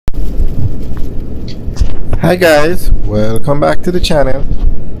Hi guys, welcome back to the channel.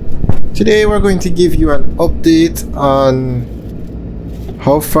 Today we're going to give you an update on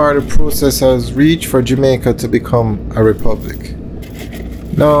how far the process has reached for Jamaica to become a republic.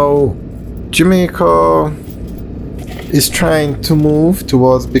 Now, Jamaica is trying to move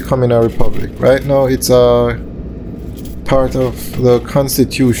towards becoming a republic. Right now it's a part of the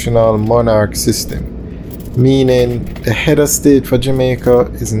constitutional monarch system, meaning the head of state for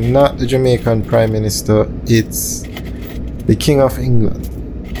Jamaica is not the Jamaican Prime Minister, it's the King of England.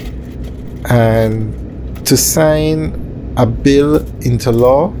 And to sign a bill into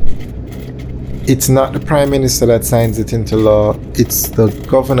law, it's not the Prime Minister that signs it into law, it's the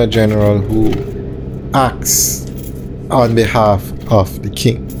Governor General who acts on behalf of the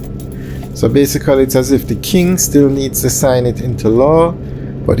King. So basically it's as if the King still needs to sign it into law,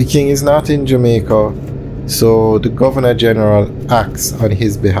 but the King is not in Jamaica, so the Governor General acts on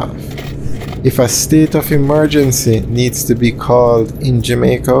his behalf. If a state of emergency needs to be called in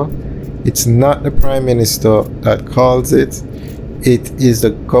Jamaica, it's not the Prime Minister that calls it, it is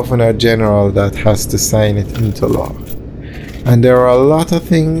the Governor General that has to sign it into law. And there are a lot of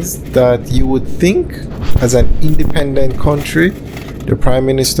things that you would think as an independent country the Prime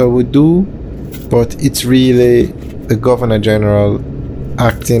Minister would do, but it's really the Governor General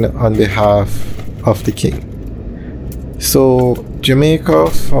acting on behalf of the King. So Jamaica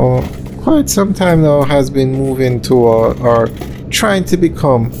for quite some time now has been moving toward or trying to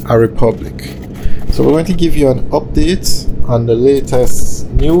become a republic. So we're going to give you an update on the latest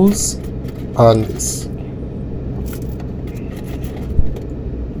news on this.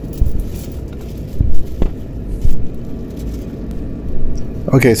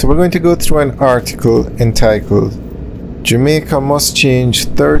 Okay, so we're going to go through an article entitled Jamaica must change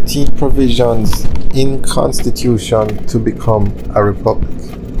 13 provisions in Constitution to become a republic.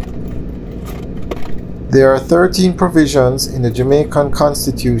 There are 13 provisions in the Jamaican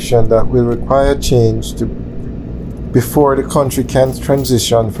Constitution that will require change before the country can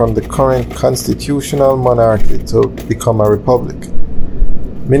transition from the current constitutional monarchy to become a republic.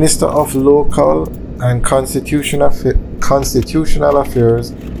 Minister of Local and Constitutional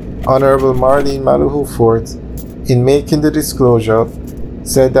Affairs, Honorable Marlene Maluhu Fort, in making the disclosure,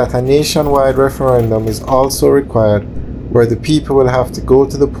 said that a nationwide referendum is also required where the people will have to go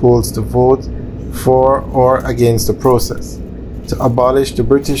to the polls to vote for or against the process to abolish the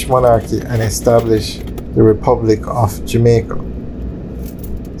British monarchy and establish the Republic of Jamaica.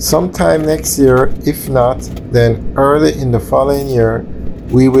 Sometime next year, if not, then early in the following year,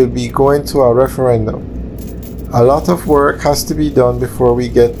 we will be going to a referendum. A lot of work has to be done before we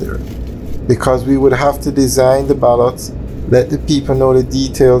get there, because we would have to design the ballots, let the people know the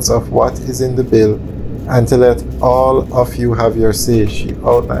details of what is in the bill, and to let all of you have your say, she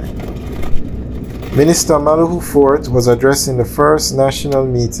outlined. Minister Maluhu Fort was addressing the first national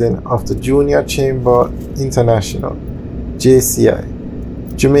meeting of the Junior Chamber International, JCI,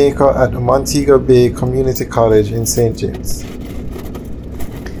 Jamaica at the Montego Bay Community College in St. James.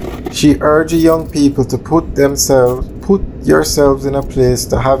 She urged young people to put yourselves in a place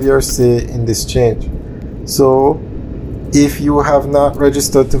to have your say in this change. So, if you have not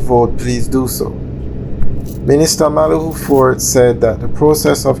registered to vote, please do so. Minister Maluhu Fort said that the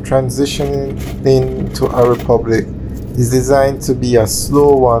process of transitioning into a republic is designed to be a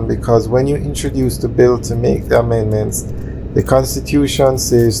slow one because when you introduce the bill to make the amendments, the Constitution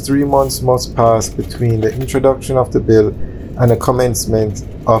says 3 months must pass between the introduction of the bill and the commencement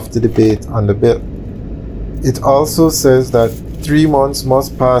of the debate on the bill. It also says that 3 months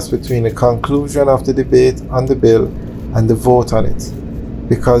must pass between the conclusion of the debate on the bill and the vote on it,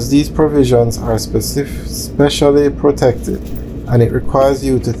 because these provisions are specially protected, and it requires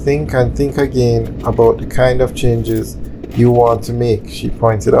you to think and think again about the kind of changes you want to make, she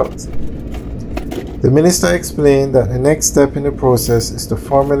pointed out. The minister explained that the next step in the process is to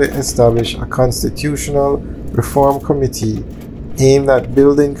formally establish a constitutional reform committee aimed at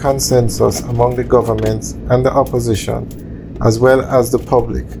building consensus among the government and the opposition, as well as the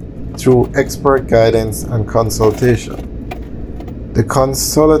public, through expert guidance and consultation. The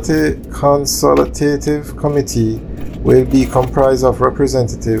consultative committee will be comprised of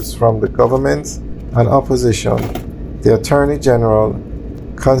representatives from the government and opposition, the Attorney General,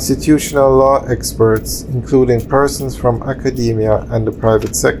 constitutional law experts, including persons from academia and the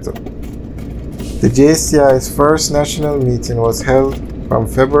private sector. The JCI's first national meeting was held from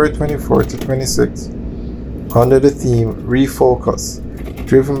February 24 to 26 under the theme Refocus,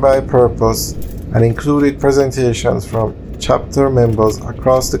 Driven by Purpose, and included presentations from chapter members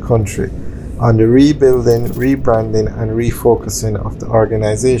across the country on the rebuilding, rebranding, and refocusing of the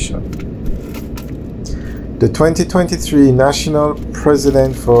organization. The 2023 National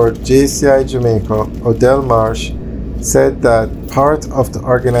President for JCI Jamaica, Odell Marsh, said that part of the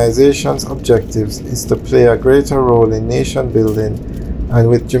organization's objectives is to play a greater role in nation building, and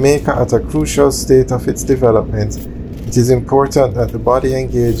with Jamaica at a crucial state of its development, it is important that the body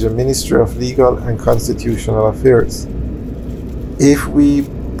engage the Ministry of Legal and Constitutional Affairs. If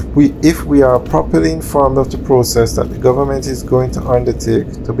we are properly informed of the process that the government is going to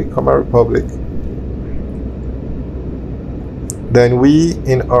undertake to become a republic, then we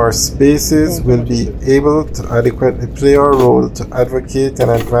in our spaces will be able to adequately play our role to advocate and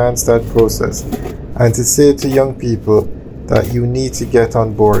advance that process, and to say to young people that you need to get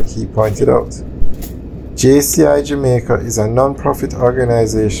on board, he pointed out. JCI Jamaica is a non-profit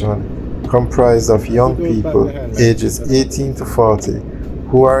organization comprised of young people ages 18 to 40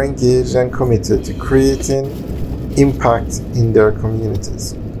 who are engaged and committed to creating impact in their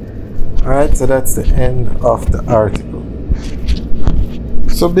communities. Alright, so that's the end of the article.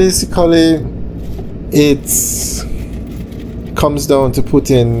 So basically, it comes down to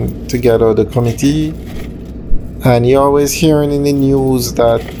putting together the committee, and you're always hearing in the news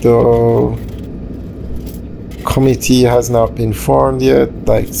that the committee has not been formed yet,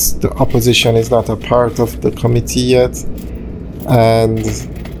 like the opposition is not a part of the committee yet, and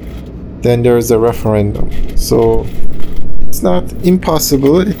then there's a referendum. So it's not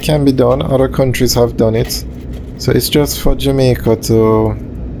impossible, it can be done. Other countries have done it, so it's just for Jamaica to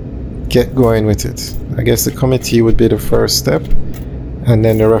get going with it. I guess the committee would be the first step, and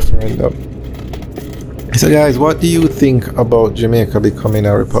then the referendum. So guys, what do you think about Jamaica becoming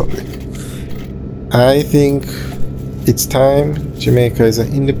a republic? I think it's time. Jamaica is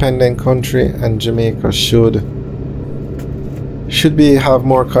an independent country, and Jamaica should have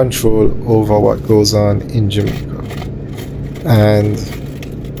more control over what goes on in Jamaica. And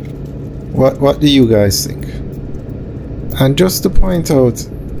what do you guys think? And just to point out,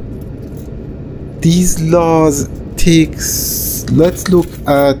 these laws let's look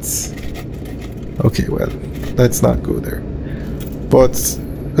at, okay, well, let's not go there, but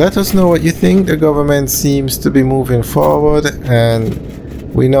let us know what you think. The government seems to be moving forward, and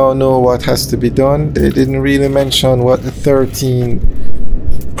we now know what has to be done. They didn't really mention what the 13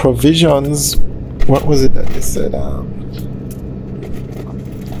 provisions, what was it that they said?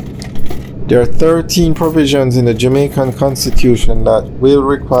 There are 13 provisions in the Jamaican Constitution that will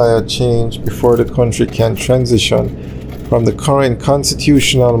require change before the country can transition from the current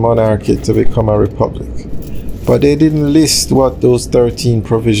constitutional monarchy to become a republic. But they didn't list what those 13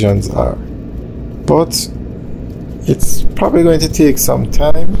 provisions are. But it's probably going to take some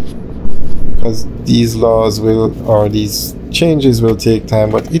time, because these these changes will take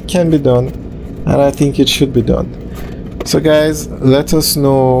time, but it can be done, and I think it should be done. So guys, let us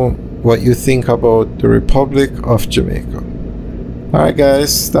know what you think about the Republic of Jamaica. Alright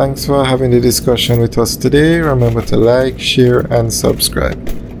guys, thanks for having the discussion with us today. Remember to like, share, and subscribe.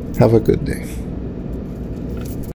 Have a good day.